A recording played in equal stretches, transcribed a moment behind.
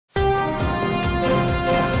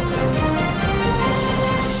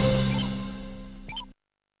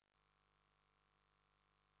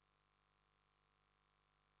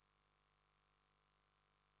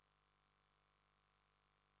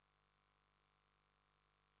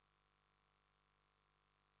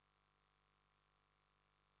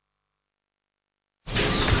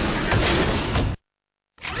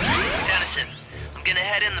I'm gonna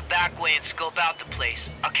head in the back way and scope out the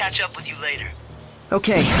place. I'll catch up with you later.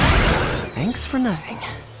 Okay. Thanks for nothing.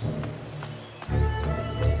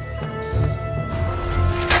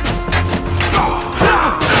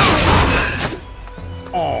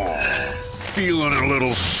 Oh, feeling a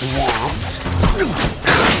little swamped.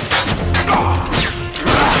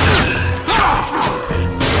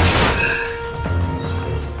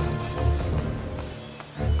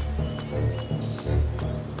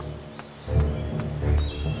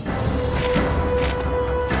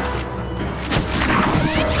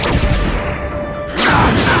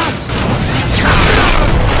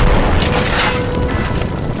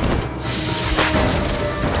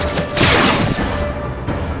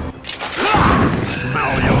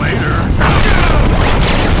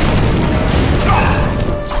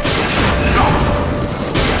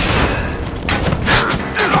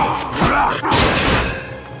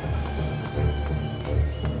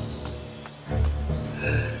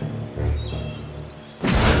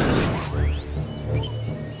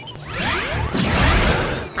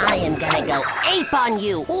 I am gonna go ape on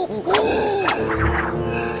you!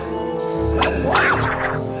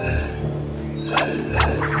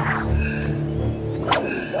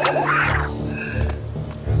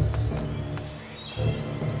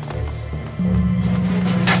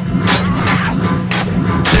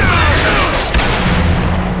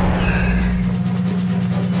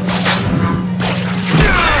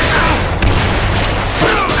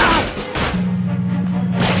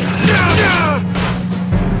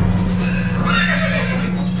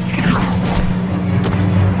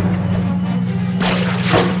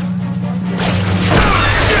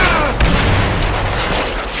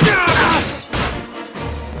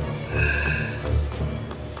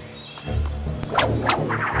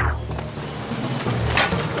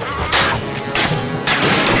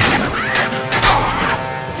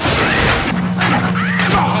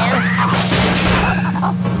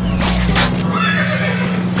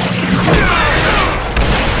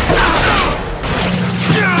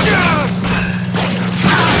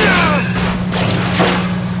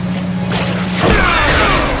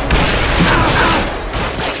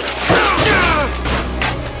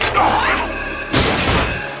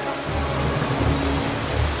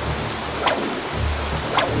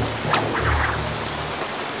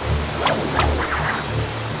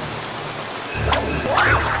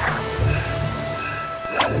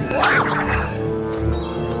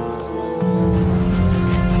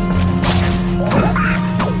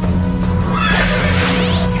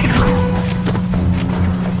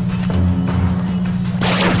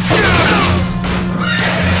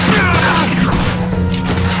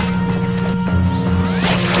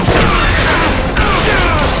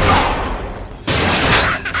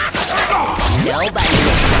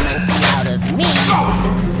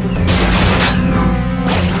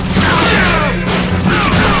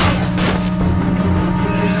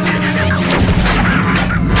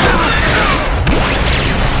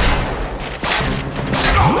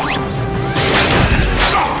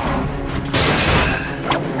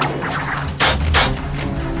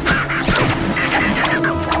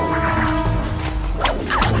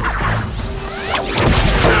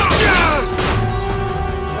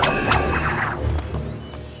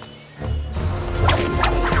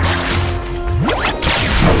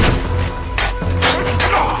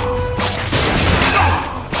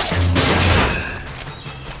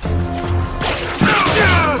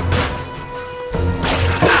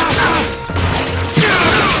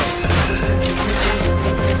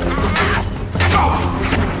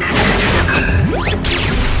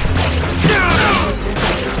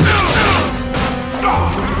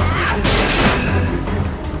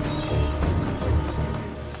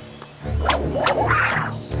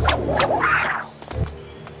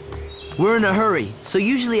 We're in a hurry, so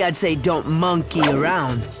usually I'd say don't monkey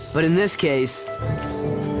around. But in this case...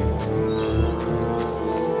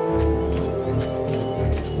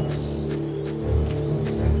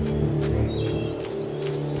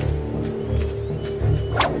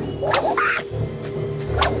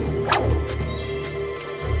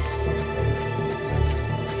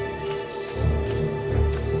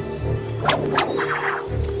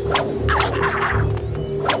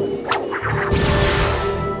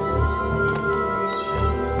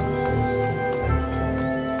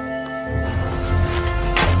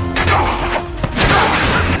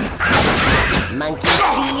 Monkey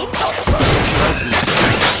see?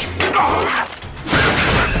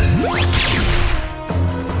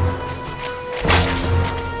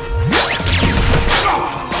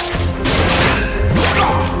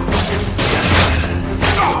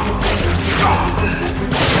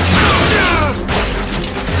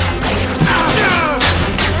 Yeah!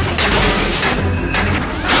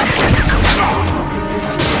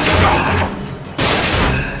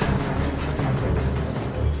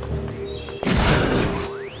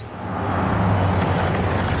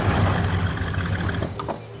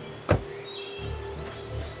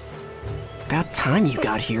 time you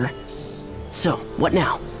got here. So, what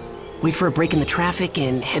now? Wait for a break in the traffic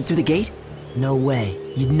and head through the gate? No way.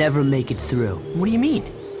 You'd never make it through. What do you mean?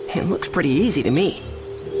 It looks pretty easy to me.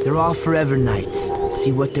 They're all Forever Knights.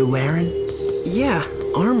 See what they're wearing? Yeah,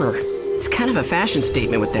 armor. It's kind of a fashion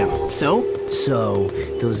statement with them. So,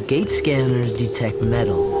 those gate scanners detect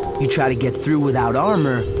metal. You try to get through without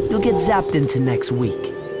armor, you'll get zapped into next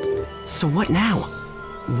week. so what now?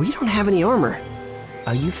 We don't have any armor.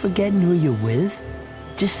 Are you forgetting who you're with?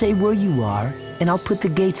 Just say where you are, and I'll put the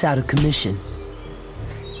gates out of commission.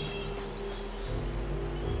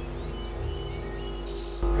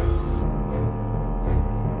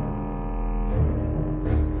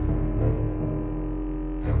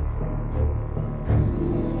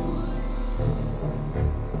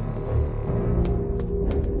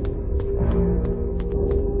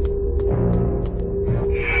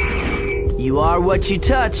 You are what you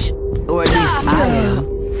touch, or at least I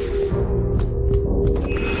am.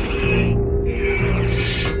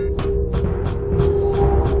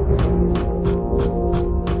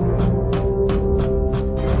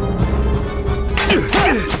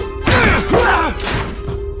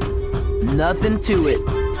 Nothing to it.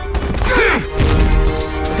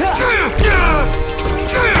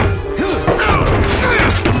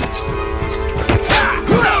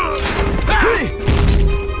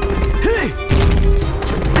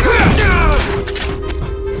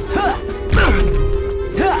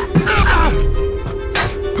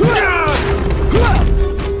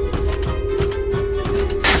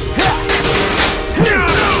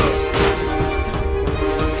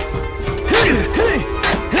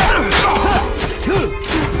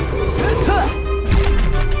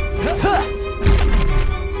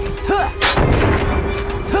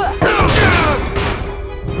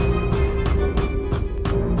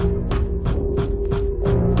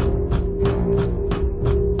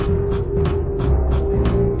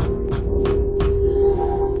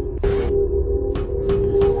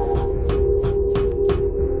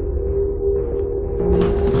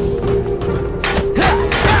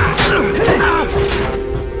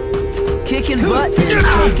 Kicking butt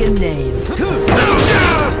and taking names.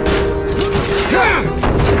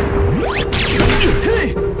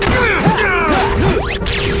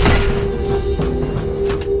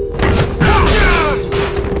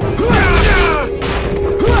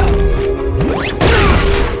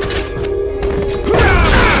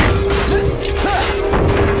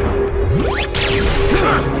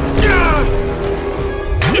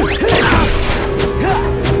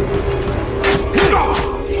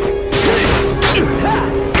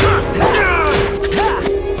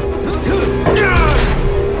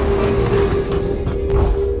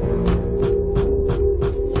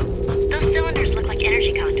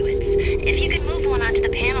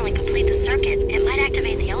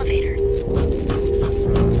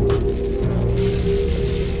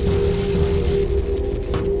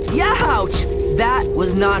 Ouch! That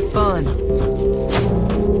was not fun.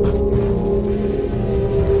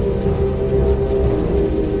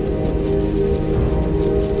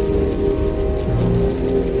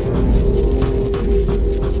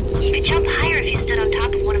 You could jump higher if you stood on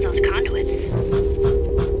top of one of those conduits.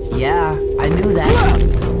 Yeah, I knew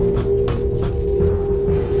that.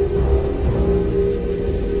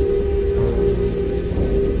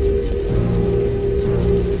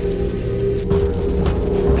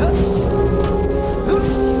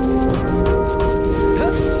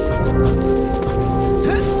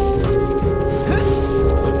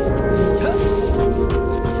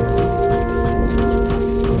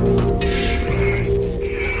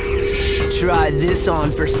 Try this on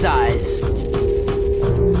for size.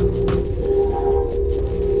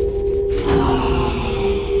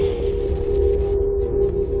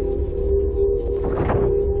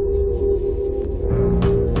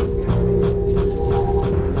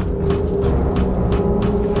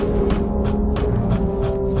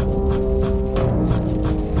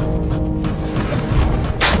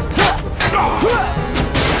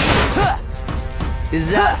 Is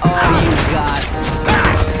that all you got?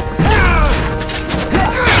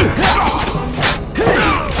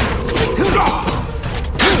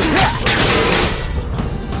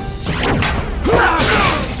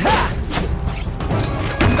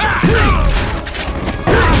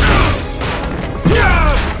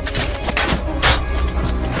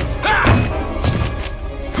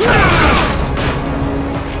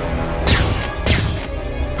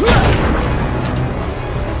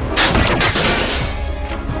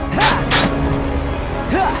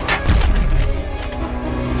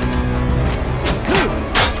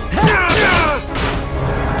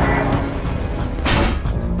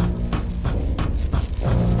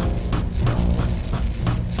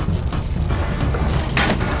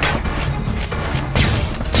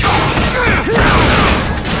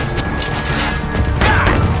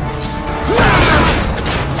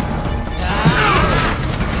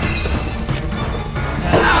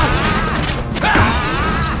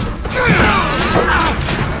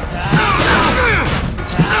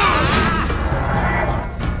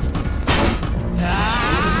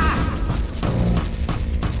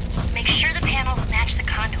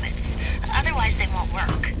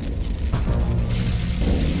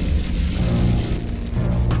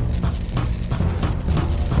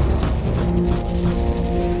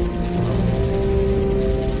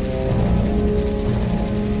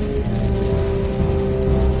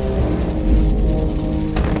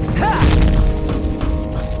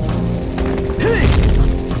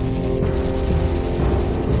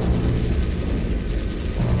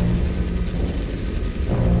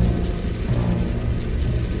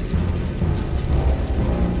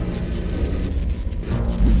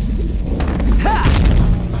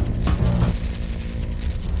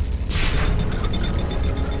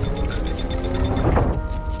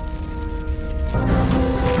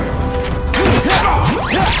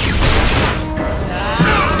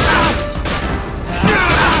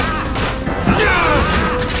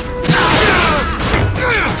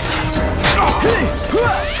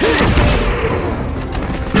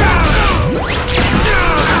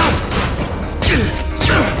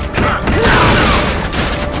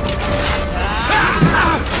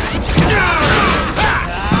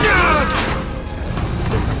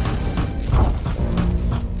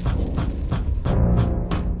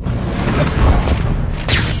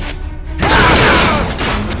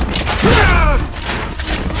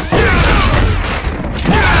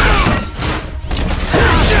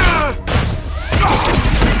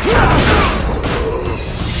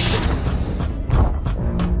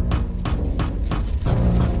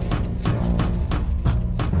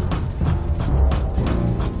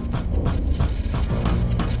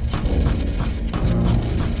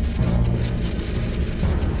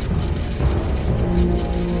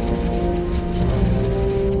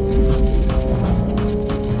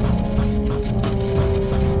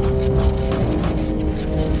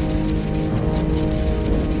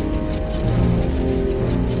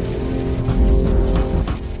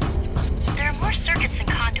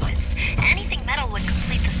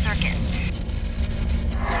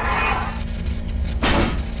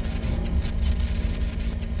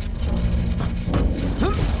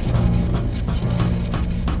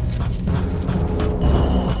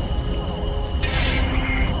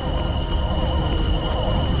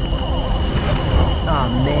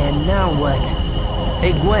 And now what?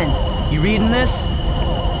 Hey Gwen, you reading this?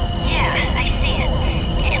 Yeah, I see it.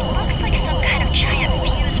 It looks like some kind of giant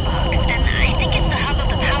fuse box, and I think it's the hub of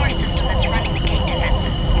the power system that's running the gate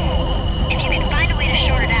defenses. If you can find a way to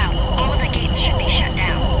short it out, all of the gates should be shut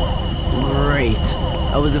down. Great.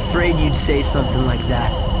 I was afraid you'd say something like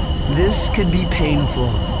that. This could be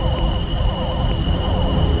painful.